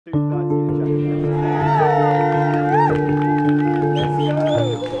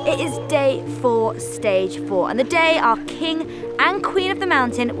stage 4, and the day our king and queen of the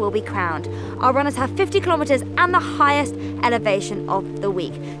mountain will be crowned. Our runners have 50 kilometers and the highest elevation of the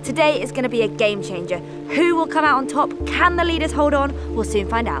week. Today is going to be a game changer. Who will come out on top? Can the leaders hold on? We'll soon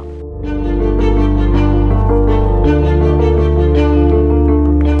find out.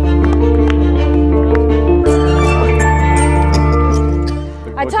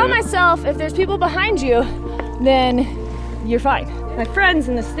 I tell myself if there's people behind you, then you're fine. My friends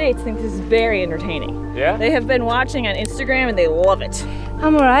in the States think this is very entertaining. Yeah? They have been watching on Instagram and they love it.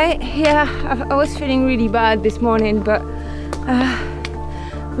 I'm alright. Yeah, I was feeling really bad this morning, but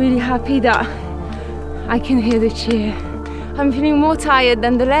really happy that I can hear the cheer. I'm feeling more tired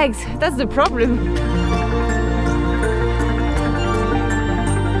than the legs. That's the problem.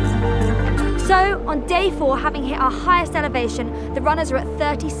 So on day 4, having hit our highest elevation, the runners are at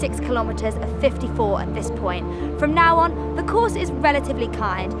 36 kilometers of 54 at this point. From now on, the course is relatively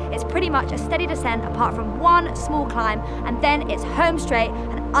kind. It's pretty much a steady descent apart from one small climb, and then it's home straight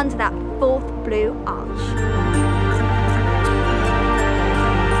and under that 4th blue arch.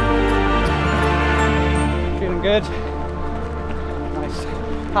 Feeling good. Nice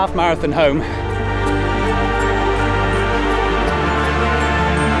half marathon home.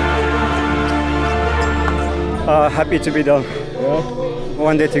 Happy to be done. Yeah.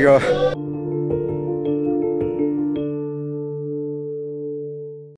 One day to go.